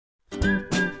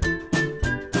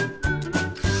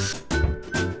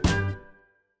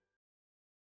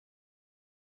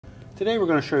Today we're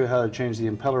going to show you how to change the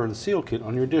impeller and seal kit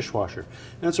on your dishwasher.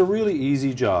 And it's a really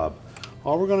easy job.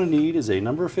 All we're going to need is a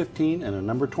number 15 and a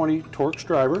number 20 Torx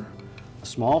driver, a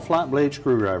small flat blade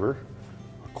screwdriver,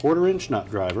 a 1/4 inch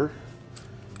nut driver,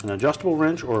 an adjustable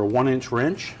wrench or a 1-inch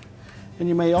wrench, and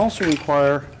you may also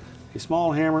require a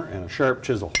small hammer and a sharp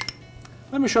chisel.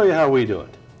 Let me show you how we do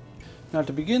it. Now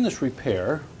to begin this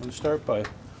repair, I'm going to start by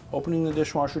opening the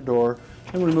dishwasher door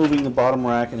and removing the bottom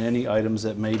rack and any items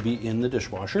that may be in the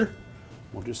dishwasher.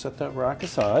 We'll just set that rack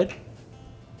aside.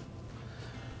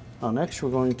 Now next we're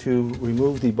going to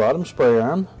remove the bottom spray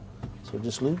arm. So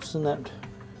just loosen that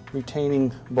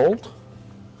retaining bolt.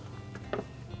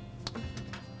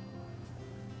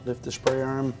 Lift the spray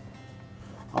arm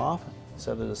off,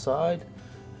 set it aside,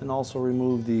 and also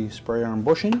remove the spray arm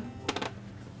bushing.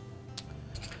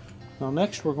 Now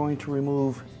next we're going to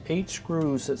remove 8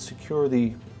 screws that secure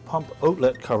the pump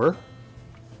outlet cover.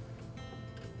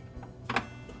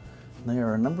 They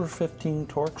are a number 15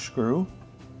 Torx screw.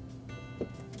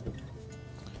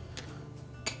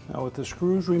 Now with the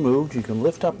screws removed, you can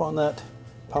lift up on that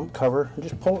pump cover and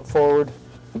just pull it forward,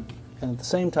 and at the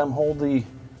same time hold the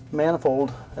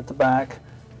manifold at the back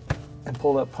and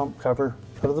pull that pump cover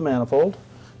out of the manifold.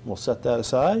 We'll set that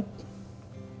aside.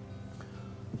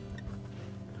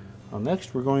 Now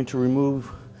next we're going to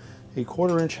remove a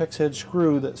 1/4 inch hex head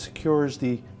screw that secures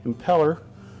the impeller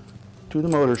to the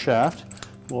motor shaft.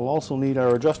 We'll also need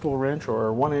our adjustable wrench or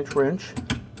our 1-inch wrench.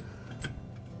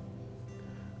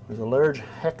 There's a large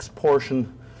hex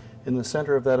portion in the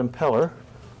center of that impeller,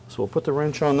 so we'll put the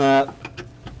wrench on that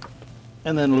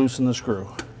and then loosen the screw.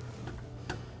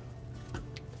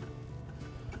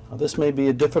 Now this may be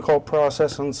a difficult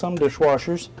process on some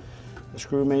dishwashers. The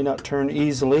screw may not turn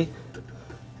easily,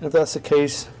 and if that's the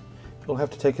case, you'll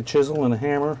have to take a chisel and a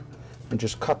hammer and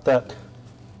just cut that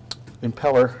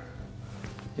impeller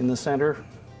in the center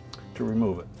to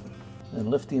remove it. Then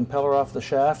lift the impeller off the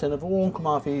shaft, and if it won't come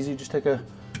off easy, just take a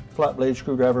flat blade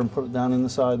screwdriver and put it down in the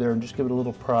side there and just give it a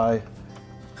little pry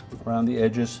around the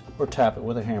edges, or tap it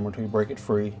with a hammer until you break it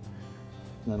free,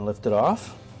 and then lift it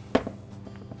off.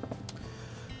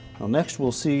 Now next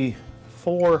we'll see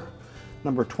 4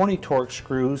 number 20 Torx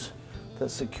screws that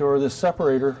secure this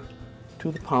separator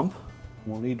to the pump.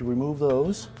 We'll need to remove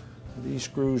those. These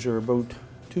screws are about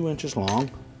 2 inches long.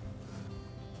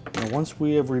 Now once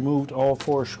we have removed all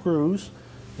 4 screws,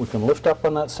 we can lift up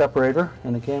on that separator,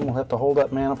 and again we'll have to hold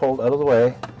that manifold out of the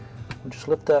way. We'll just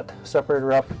lift that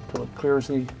separator up until it clears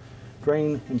the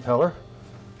drain impeller,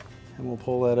 and we'll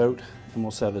pull that out and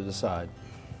we'll set it aside.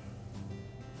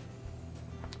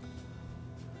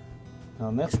 Now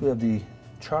next we have the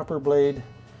chopper blade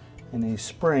and a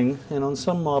spring, and on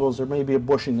some models there may be a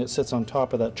bushing that sits on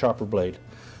top of that chopper blade.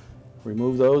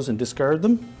 Remove those and discard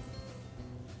them.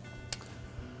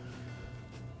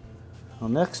 Now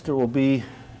next there will be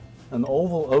an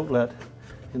oval outlet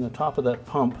in the top of that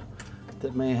pump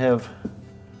that may have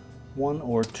 1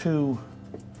 or 2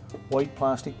 white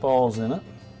plastic balls in it.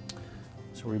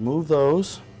 So remove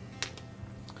those.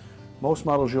 Most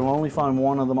models you'll only find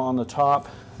one of them on the top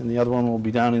and the other one will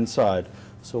be down inside.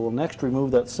 So we'll next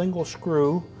remove that single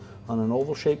screw on an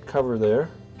oval shaped cover there.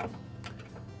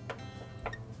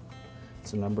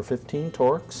 It's a number 15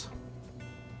 Torx.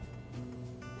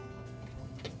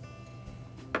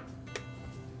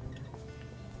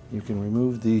 You can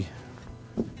remove the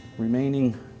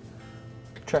remaining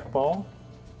check ball.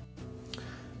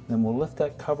 Then we'll lift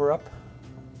that cover up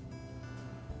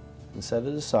and set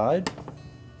it aside.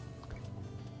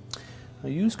 Now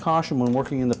use caution when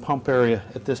working in the pump area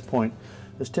at this point,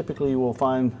 as typically you will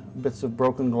find bits of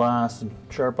broken glass and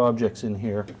sharp objects in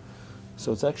here.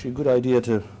 So it's actually a good idea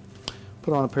to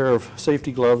put on a pair of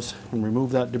safety gloves and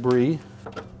remove that debris.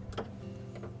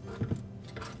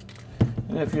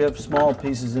 And if you have small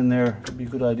pieces in there, it'd be a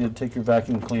good idea to take your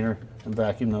vacuum cleaner and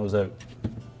vacuum those out.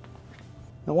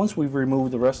 Now once we've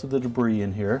removed the rest of the debris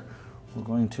in here, we're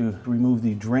going to remove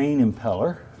the drain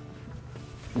impeller.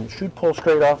 And it should pull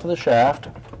straight off of the shaft,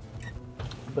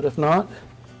 but if not,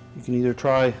 you can either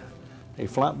try a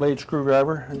flat blade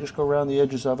screwdriver and just go around the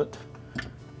edges of it,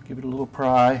 give it a little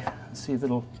pry, and see if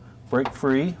it'll break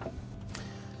free.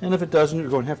 And if it doesn't, you're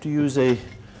going to have to use a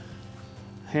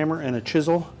hammer and a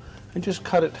chisel and just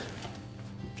cut it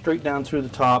straight down through the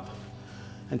top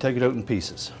and take it out in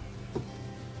pieces.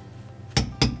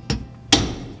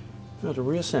 Now to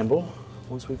reassemble,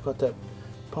 once we've got that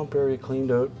pump area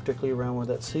cleaned out, particularly around where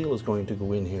that seal is going to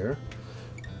go in here,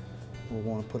 we'll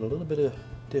want to put a little bit of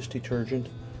dish detergent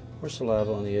or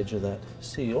saliva on the edge of that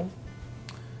seal.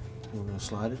 We're going to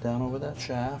slide it down over that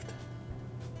shaft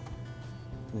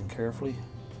and then carefully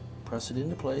press it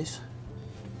into place.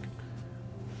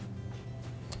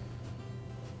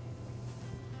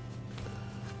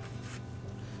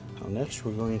 Now next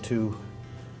we're going to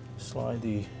slide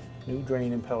the new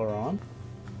drain impeller on.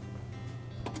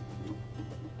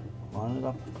 Line it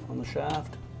up on the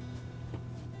shaft.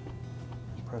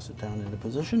 Press it down into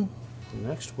position. And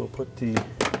next we'll put the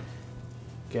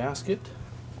gasket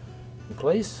in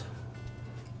place.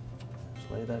 Just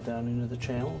lay that down into the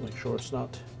channel, make sure it's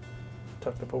not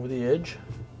tucked up over the edge.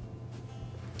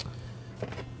 And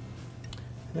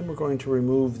then we're going to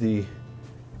remove the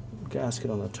gasket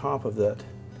on the top of that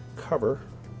cover.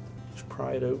 Just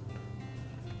pry it out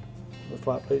with a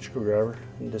flat blade screwdriver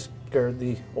and discard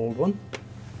the old one.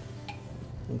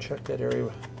 And check that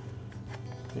area,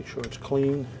 make sure it's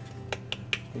clean.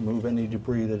 Remove any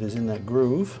debris that is in that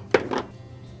groove. And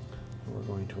we're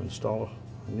going to install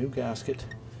a new gasket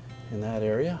in that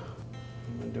area.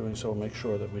 And in doing so, make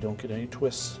sure that we don't get any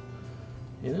twists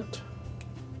in it.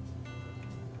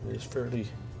 It is fairly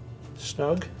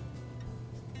snug.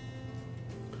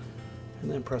 And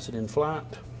then press it in flat.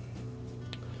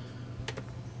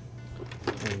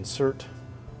 And insert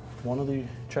one of the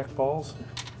check balls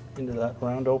into that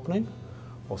round opening.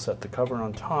 We'll set the cover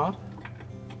on top.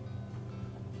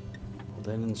 We'll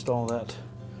then install that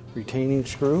retaining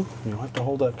screw. You'll have to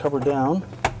hold that cover down.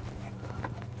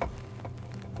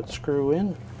 Put the screw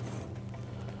in.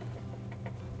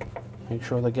 Make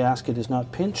sure the gasket is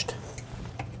not pinched.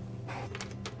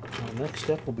 Our next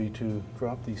step will be to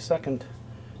drop the second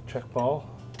check ball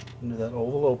into that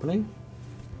oval opening.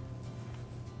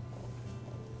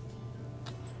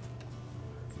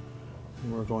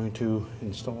 And we're going to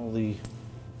install the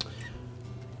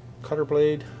cutter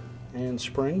blade and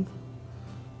spring.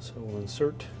 So we'll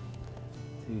insert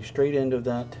the straight end of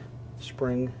that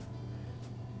spring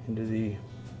into the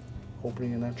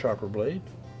opening in that chopper blade.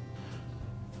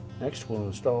 Next we'll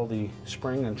install the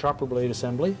spring and chopper blade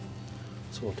assembly.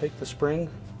 So we'll take the spring,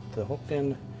 the hooked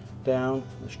end down,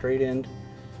 the straight end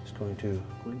is going to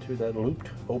go in through that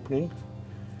looped opening,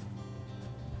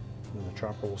 and the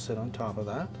chopper will sit on top of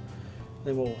that.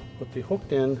 Then we'll put the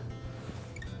hooked end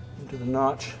into the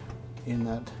notch in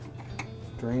that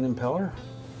drain impeller.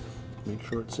 Make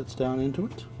sure it sits down into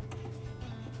it.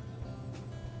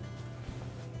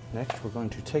 Next we're going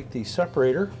to take the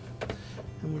separator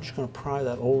and we're just going to pry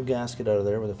that old gasket out of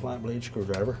there with a flat blade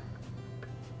screwdriver.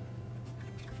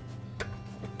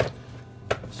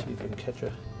 See if we can catch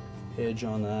a edge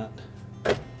on that.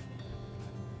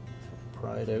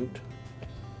 Pry it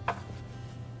out.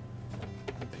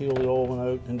 Peel the old one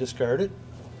out and discard it.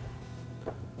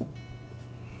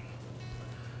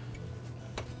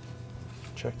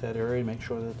 Check that area, make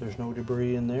sure that there's no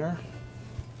debris in there.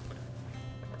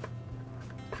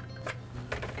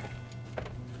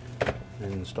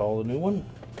 And install the new one,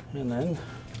 and then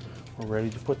we're ready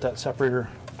to put that separator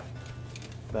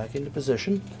back into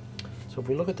position. So if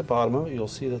we look at the bottom of it, you'll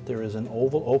see that there is an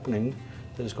oval opening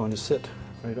that is going to sit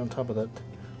right on top of that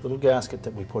little gasket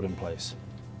that we put in place.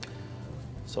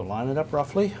 So line it up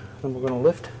roughly, then we're going to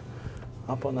lift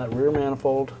up on that rear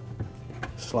manifold,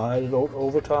 slide it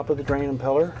over top of the drain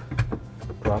impeller,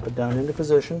 drop it down into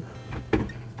position,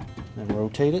 then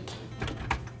rotate it.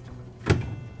 So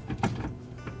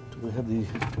we have the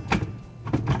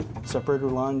separator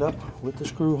lined up with the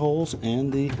screw holes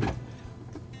and the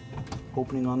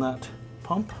opening on that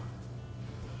pump.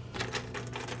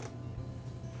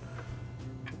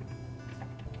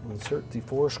 Insert the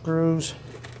 4 screws.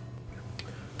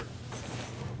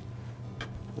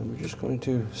 And we're just going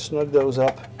to snug those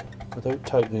up without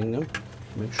tightening them.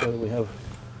 Make sure that we have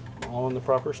them all in the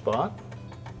proper spot.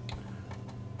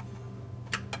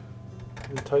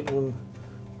 And tighten them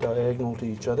diagonal to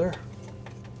each other.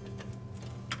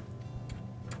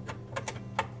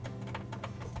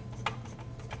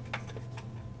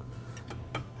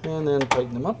 And then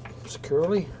tighten them up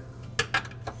securely.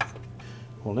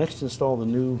 We'll next install the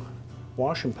new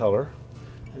wash impeller,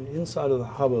 and inside of the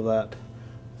hub of that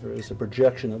there is a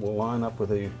projection that will line up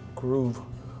with a groove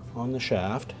on the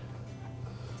shaft.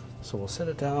 So we'll set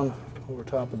it down over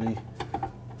top of the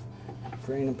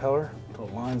drain impeller until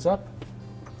it lines up.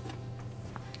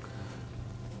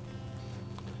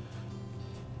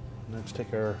 Next,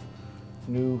 take our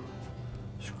new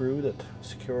screw that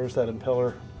secures that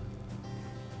impeller.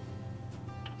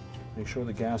 Make sure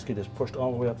the gasket is pushed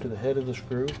all the way up to the head of the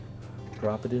screw.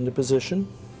 Drop it into position.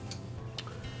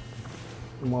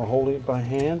 And while holding it by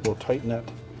hand, we'll tighten that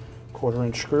 1/4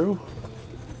 inch screw.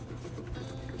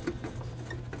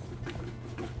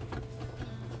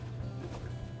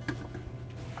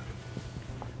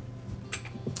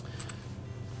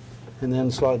 and then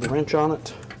slide the wrench on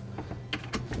it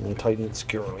and then tighten it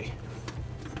securely.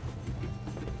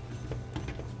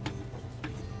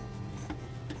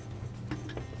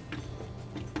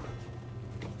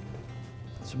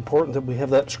 It's important that we have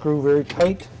that screw very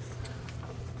tight,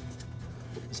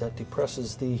 as that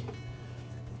depresses the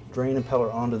drain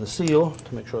impeller onto the seal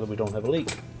to make sure that we don't have a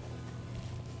leak.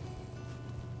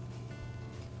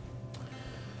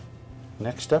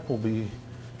 Next step will be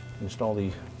install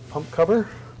the pump cover,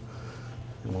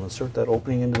 and we'll insert that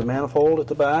opening into the manifold at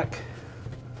the back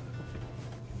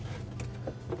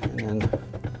and then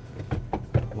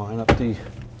line up the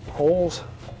holes.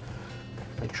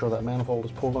 Make sure that manifold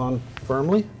is pulled on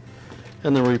firmly,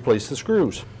 and then replace the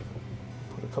screws.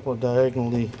 Put a couple of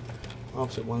diagonally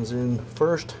opposite ones in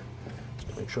first, just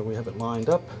to make sure we have it lined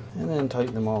up, and then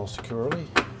tighten them all securely.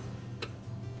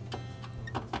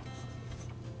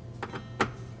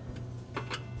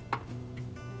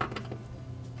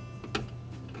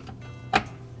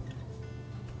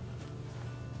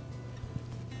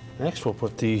 Next, we'll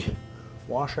put the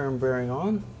wash arm bearing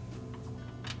on.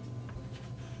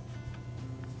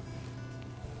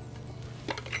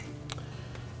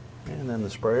 And then the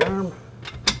spray arm.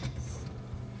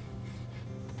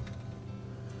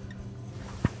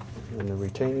 And the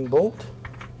retaining bolt.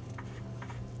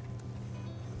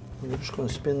 And we're just going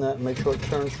to spin that and make sure it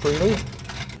turns freely.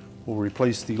 We'll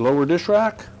replace the lower dish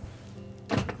rack.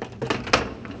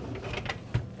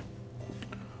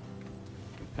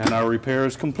 And our repair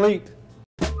is complete.